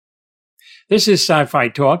This is Sci-Fi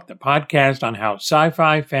Talk, the podcast on how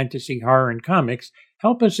sci-fi, fantasy, horror, and comics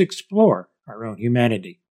help us explore our own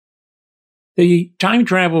humanity. The time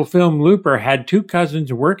travel film Looper had two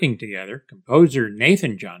cousins working together, composer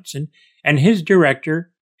Nathan Johnson and his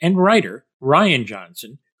director and writer, Rian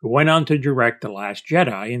Johnson, who went on to direct The Last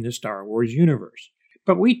Jedi in the Star Wars universe.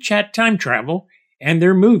 But we chat time travel and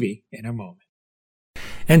their movie in a moment.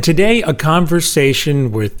 And today, a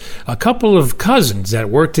conversation with a couple of cousins that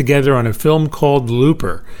work together on a film called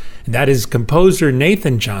Looper. And that is composer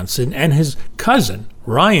Nathan Johnson and his cousin,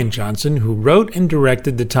 Rian Johnson, who wrote and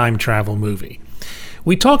directed the time travel movie.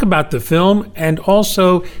 We talk about the film and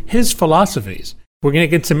also his philosophies. We're going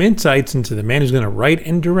to get some insights into the man who's going to write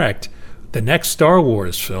and direct the next Star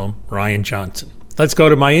Wars film, Rian Johnson. Let's go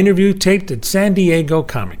to my interview taped at San Diego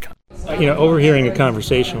Comic-Con. Overhearing a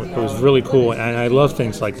conversation was really cool, and I love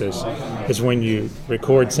things like this, is when you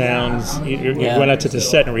record sounds, you went out to the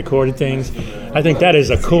set and recorded things. I think that is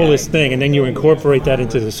the coolest thing, and then you incorporate that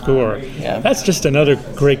into the score. Yeah. That's just another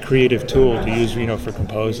great creative tool to use, for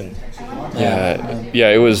composing.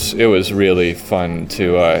 It was really fun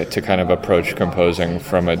to kind of approach composing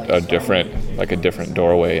from a different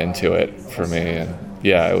doorway into it for me, and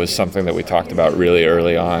it was something that we talked about really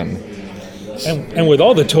early on. And with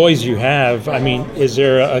all the toys you have, is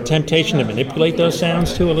there a temptation to manipulate those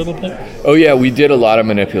sounds too a little bit? Oh yeah, we did a lot of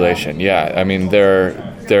manipulation. Yeah,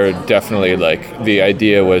 they're definitely the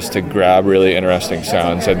idea was to grab really interesting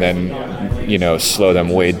sounds and then, slow them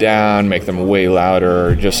way down, make them way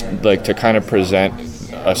louder, just to kind of present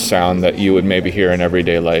a sound that you would maybe hear in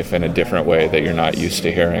everyday life in a different way that you're not used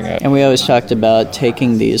to hearing it. And we always talked about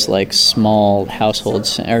taking these small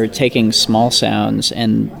households, or taking small sounds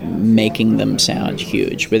and making them sound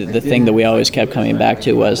huge. But the thing that we always kept coming back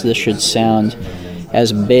to was this should sound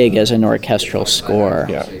as big as an orchestral score,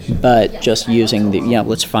 but just using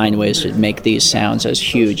let's find ways to make these sounds as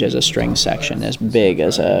huge as a string section, as big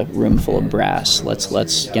as a room full of brass. Let's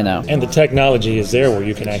And the technology is there where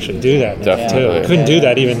you can actually do that. Definitely. Too. Couldn't do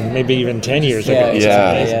that even 10 years ago.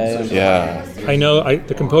 Yeah. I know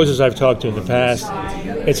the composers I've talked to in the past,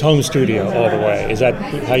 it's home studio all the way. Is that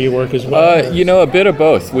how you work as well? A bit of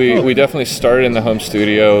both. We definitely started in the home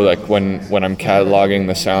studio, when I'm cataloging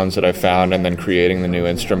the sounds that I found and then creating the new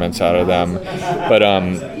instruments out of them. But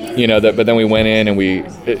but then we went in and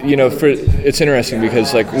it's interesting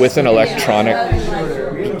because with an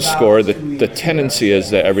electronic score, the tendency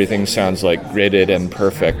is that everything sounds gridded and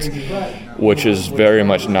perfect, which is very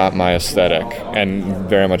much not my aesthetic and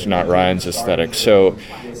very much not Ryan's aesthetic. So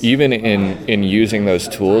even in using those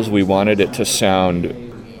tools, we wanted it to sound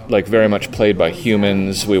very much played by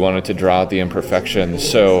humans. We wanted to draw out the imperfections.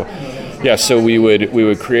 So we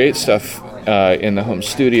would create stuff in the home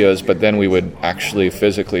studios, but then we would actually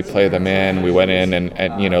physically play them in. We went in and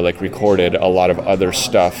recorded a lot of other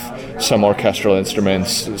stuff, some orchestral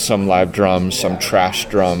instruments, some live drums, some trash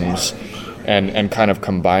drums, and kind of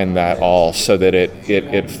combined that all so that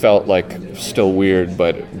it felt still weird,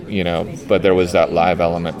 but there was that live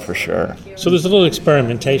element for sure. So there's a little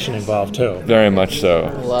experimentation involved too. Very much so.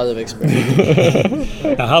 A lot of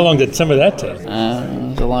experimentation. Now, how long did some of that take? It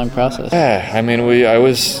was a long process. I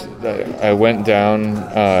went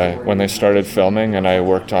down when they started filming, and I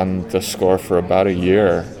worked on the score for about a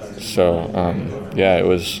year. So it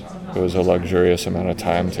was a luxurious amount of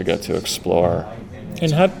time to get to explore.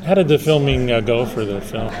 And how did the filming go for the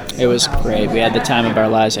film? It was great. We had the time of our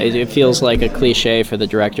lives. It feels like a cliche for the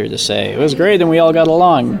director to say, it was great and we all got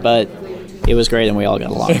along, but it was great and we all got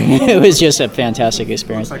along. It was just a fantastic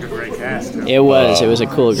experience. It's like a great cast. It was a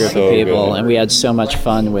cool group of people, good. And we had so much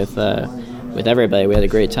fun with everybody. We had a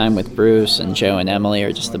great time with Bruce, and Joe and Emily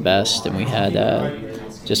are just the best, and we had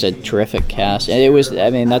just a terrific cast. And it was,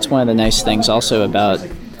 that's one of the nice things also about,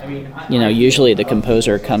 usually the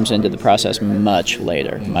composer comes into the process much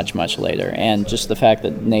later, much later. And just the fact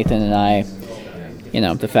that Nathan and I,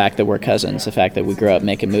 the fact that we're cousins, the fact that we grew up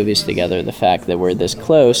making movies together, the fact that we're this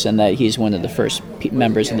close, and that he's one of the first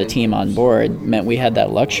members of the team on board, meant we had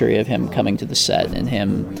that luxury of him coming to the set and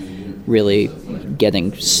him really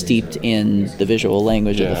getting steeped in the visual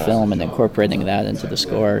language of the film and incorporating that into the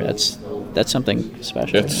score. That's something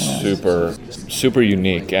special. It's super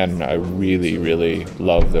unique, and I really, really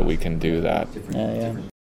love that we can do that. Yeah.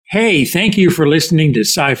 Hey, thank you for listening to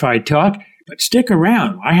Sci-Fi Talk, but stick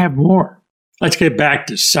around. I have more. Let's get back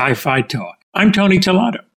to Sci-Fi Talk. I'm Tony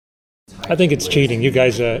Tellado. I think it's cheating. You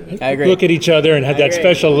guys agree. look at each other and have that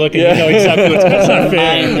special look, and you know exactly what's going on. That's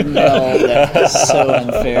unfair. I know that's so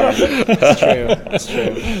unfair. It's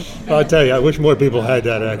true. Well, I'll tell you, I wish more people had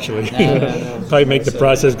that, actually. No. Probably make the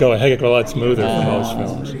process go a heck of a lot smoother for most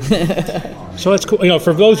films. So that's cool. You know,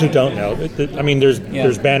 for those who don't know, I mean,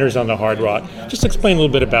 there's banners on the Hard Rock. Just explain a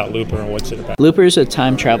little bit about Looper and what's it about. Looper is a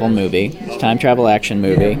time travel movie, time travel action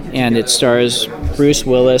movie, and it stars Bruce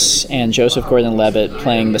Willis and Joseph Gordon-Levitt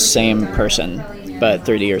playing the same person, but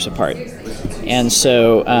 30 years apart. And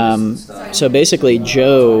so basically,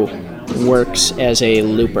 Joe works as a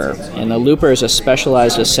looper, and the looper is a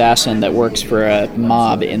specialized assassin that works for a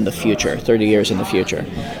mob in the future, 30 years in the future.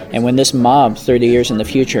 And when this mob 30 years in the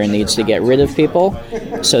future needs to get rid of people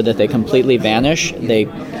so that they completely vanish, they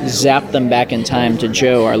zap them back in time to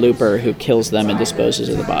Joe, our looper, who kills them and disposes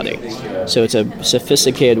of the body. So it's a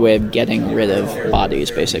sophisticated way of getting rid of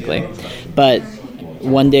bodies, basically. But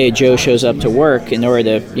one day Joe shows up to work in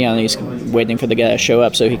order to, he's waiting for the guy to show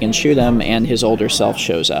up so he can shoot him, and his older self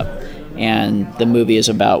shows up. And the movie is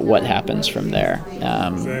about what happens from there.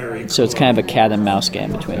 So it's kind of a cat and mouse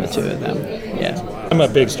game between the two of them. Yeah. I'm a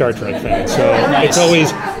big Star Trek fan, so It's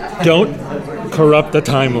always don't corrupt the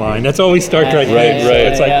timeline. That's always Star Trek. Right.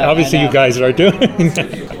 It's like obviously you guys are doing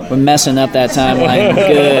that. We're messing up that timeline.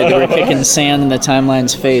 Good. We're kicking sand in the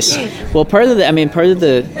timeline's face. Well,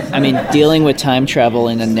 dealing with time travel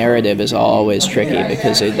in a narrative is always tricky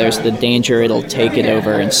because there's the danger it'll take it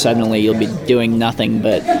over, and suddenly you'll be doing nothing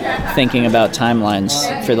but thinking about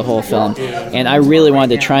timelines for the whole film. And I really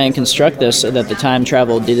wanted to try and construct this so that the time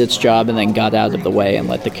travel did its job and then got out of the way and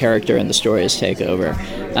let the character and the stories take over.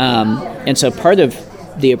 And so part of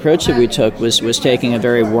the approach that we took was taking a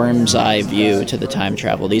very worm's eye view to the time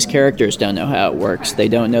travel. These characters don't know how it works. They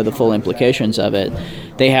don't know the full implications of it.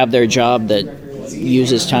 They have their job that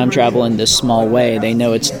uses time travel in this small way. They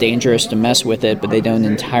know it's dangerous to mess with it, but they don't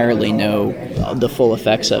entirely know the full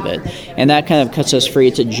effects of it. And that kind of cuts us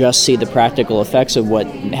free to just see the practical effects of what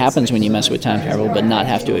happens when you mess with time travel, but not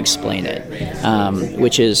have to explain it,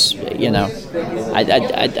 which is,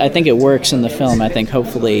 I think it works in the film. I think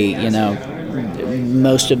hopefully,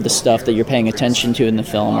 most of the stuff that you're paying attention to in the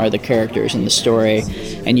film are the characters and the story,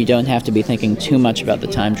 and you don't have to be thinking too much about the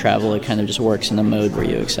time travel. It kind of just works in a mode where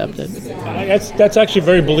you accept it. That's actually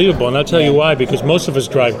very believable, and I'll tell you why, because most of us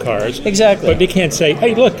drive cars. Exactly. But they can't say,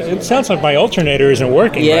 hey, look, it sounds like my alternator isn't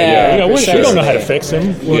working right now. We don't know how to fix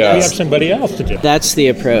them. We have somebody else to do. That's the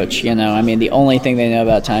approach, the only thing they know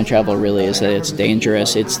about time travel really is that it's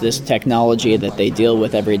dangerous. It's this technology that they deal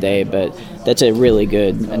with every day, but that's a really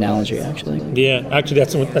good analogy, actually. Yeah, actually,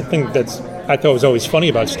 that's one thing I thought was always funny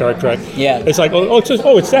about Star Trek. Yeah. It's like,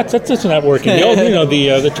 that's not working.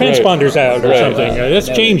 The transponder's out or something. Let's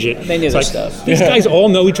change it. They knew their stuff. These guys all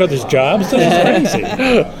know each other's jobs? That's crazy.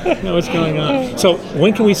 What's going on? So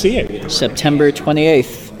when can we see it? September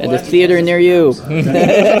 28th at a theater near you.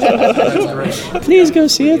 Please go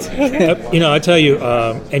see it. I tell you,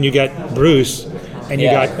 and you got Bruce, and you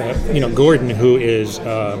got Gordon, who is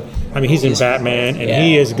he's in Batman, and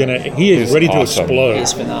he's ready to explode.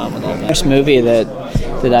 He's phenomenal. The first movie that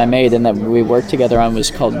I made and that we worked together on was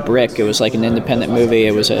called Brick. It was like an independent movie.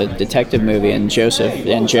 It was a detective movie, and Joseph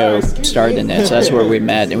and Joe starred in it. So that's where we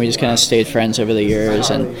met, and we just kind of stayed friends over the years.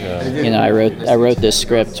 And I wrote this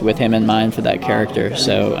script with him in mind for that character.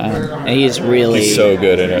 So and he's so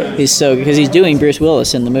good in it. Because he's doing Bruce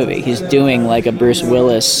Willis in the movie. He's doing like a Bruce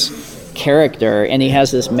Willis character, and he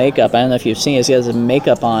has this makeup. I don't know if you've seen it. He has a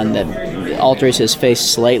makeup on that alters his face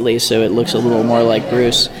slightly so it looks a little more like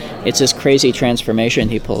Bruce. It's this crazy transformation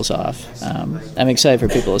he pulls off. I'm excited for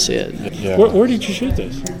people to see it. Yeah. Where did you shoot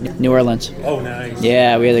this? New Orleans. Oh, nice.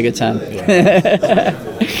 Yeah, we had a good time. Yeah,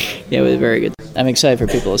 it was very good. I'm excited for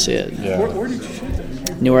people to see it. Yeah. Where did you shoot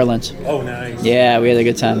this? New Orleans. Oh, nice. Yeah, we had a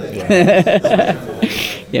good time. Yeah.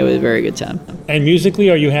 Yeah, it was a very good time. And musically,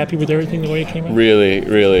 are you happy with everything the way it came out? Really,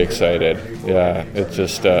 really excited. Yeah, it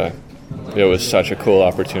just it was such a cool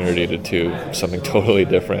opportunity to do something totally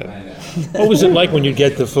different. What was it like when you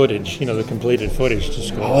get the footage, the completed footage to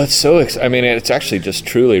school? Oh, it's so it's actually just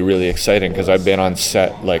truly really exciting because I've been on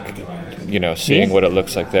set, seeing what it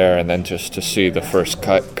looks like there, and then just to see the first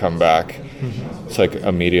cut come back. Mm-hmm. It's like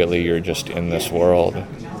immediately you're just in this world.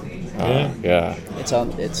 Yeah.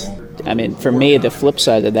 For me, the flip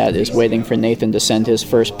side of that is waiting for Nathan to send his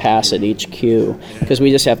first pass at each cue, because we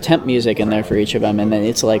just have temp music in there for each of them, and then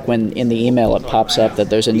it's like when in the email it pops up that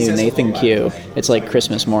there's a new Nathan cue. It's like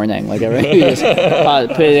Christmas morning. Like we just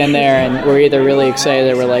put it in there, and we're either really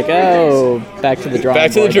excited or we're like, oh, back to the drawing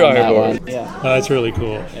board. Yeah. That's really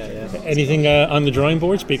cool. Yeah. Anything on the drawing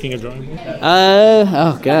board? Speaking of drawing board.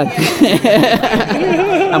 Oh God.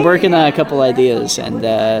 I'm working on a couple ideas, and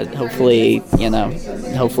hopefully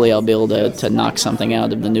I'll be able to knock something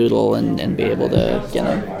out of the noodle and be able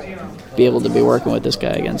to be working with this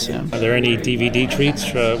guy again soon. Are there any DVD treats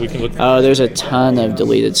we can look for? Oh, there's a ton of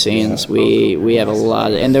deleted scenes. We have a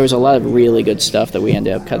lot, and there was a lot of really good stuff that we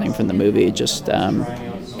ended up cutting from the movie, just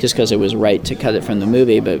because it was right to cut it from the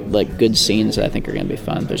movie, but like good scenes that I think are going to be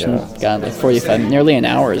fun. There's got like 45, nearly an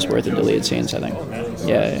hour's worth of deleted scenes, I think.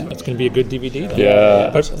 Yeah. It's going to be a good DVD. Then. Yeah.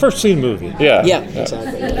 But first see the movie. Yeah.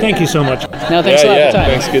 Exactly. Thank you so much. No, thanks a lot for your time.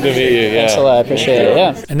 Thanks. Good to meet you. Yeah. Thanks a lot. I appreciate it.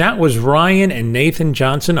 Yeah. And that was Rian and Nathan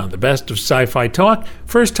Johnson on the Best of Sci-Fi Talk.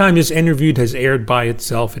 First time this interview has aired by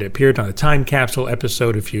itself. It appeared on a Time Capsule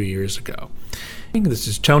episode a few years ago. This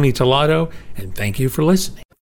is Tony Tellado, and thank you for listening.